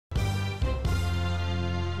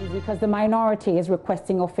Because the minority is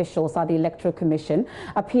requesting officials at the Electoral Commission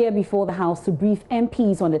appear before the House to brief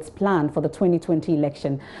MPs on its plan for the 2020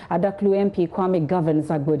 election. Adaklu MP Kwame Govins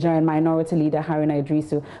Agboja and Minority Leader Haruna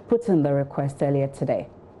Idrisu put in the request earlier today.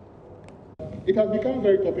 It has become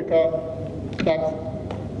very topical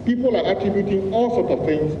that people are attributing all sorts of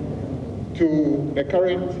things to the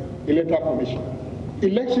current Electoral Commission.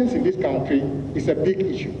 Elections in this country is a big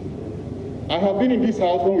issue. I have been in this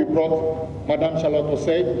house when we brought Madame Charlotte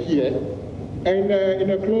Osei here, and in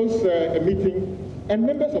a close meeting, and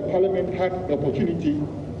members of parliament had the opportunity,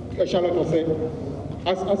 Charlotte Osei,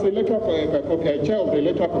 as electoral chair of the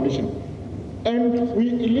Electoral Commission, and we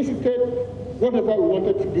elicited whatever we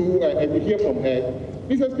wanted to do, and we hear from her.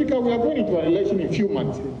 Mr. Speaker, we are going into an election in a few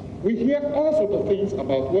months. We hear all sorts of things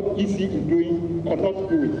about what EC is doing or not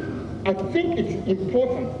doing. I think it's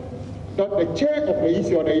important that the chair of the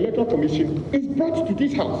EC or the Electoral Commission is brought to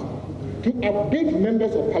this house to update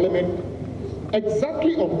members of parliament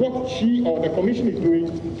exactly on what she or the commission is doing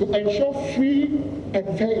to ensure free and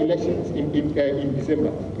fair elections in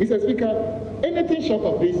December. Mr. Speaker, anything short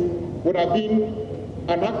of this would have been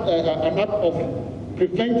an act of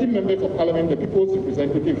preventing members of parliament, the people's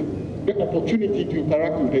representative, the opportunity to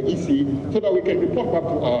interact with the EC so that we can report back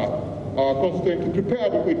to our constituents to prepare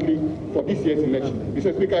adequately for this year's election.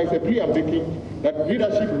 Mr. Speaker, it's a plea I'm making that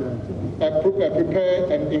leadership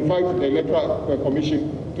prepare and invite the Electoral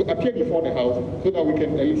Commission to appear before the House so that we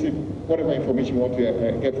can elicit whatever information we want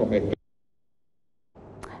to get from it.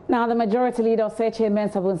 Now, the Majority Leader, Osechi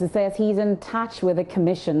Mensah-Bonsu, says he's in touch with the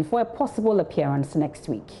Commission for a possible appearance next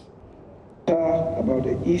week. About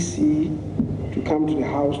the EC to come to the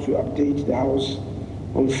House to update the House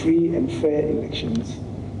on free and fair elections.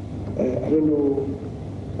 I don't know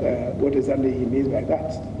what exactly he means by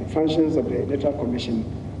that. The functions of the Electoral Commission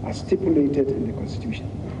are stipulated in the Constitution,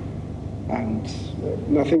 and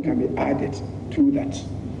nothing can be added to that.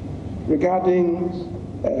 Regarding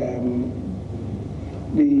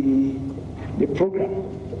the program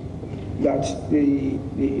that they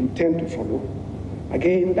intend to follow,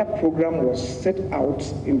 again, that program was set out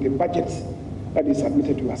in the budget that is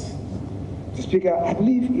submitted to us. Mr. Speaker, I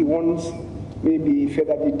believe he wants maybe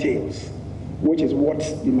further details, which is what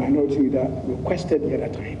the Minority Leader requested the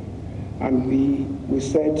other time. And we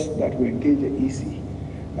said that we engage the EC.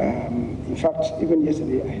 In fact, even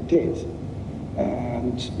yesterday I did,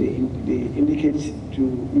 and they indicate to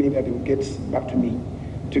me that they will get back to me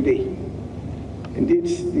today. Indeed,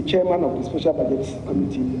 the chairman of the Special Budget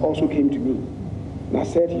Committee also came to me, and I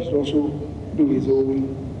said he should also do his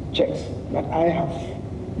own checks, but I have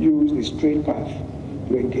used a straight path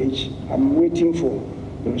to engage. I'm waiting for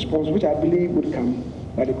the response, which I believe would come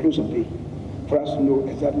by the close of the day, for us to know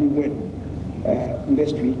exactly when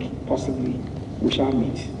next week, possibly, we shall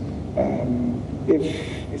meet. If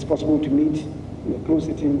it's possible to meet in a closed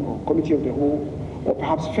sitting or committee of the whole, or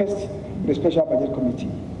perhaps first the Special Budget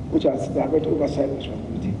Committee, which has direct oversight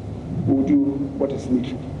responsibility, will do what is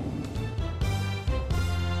needful.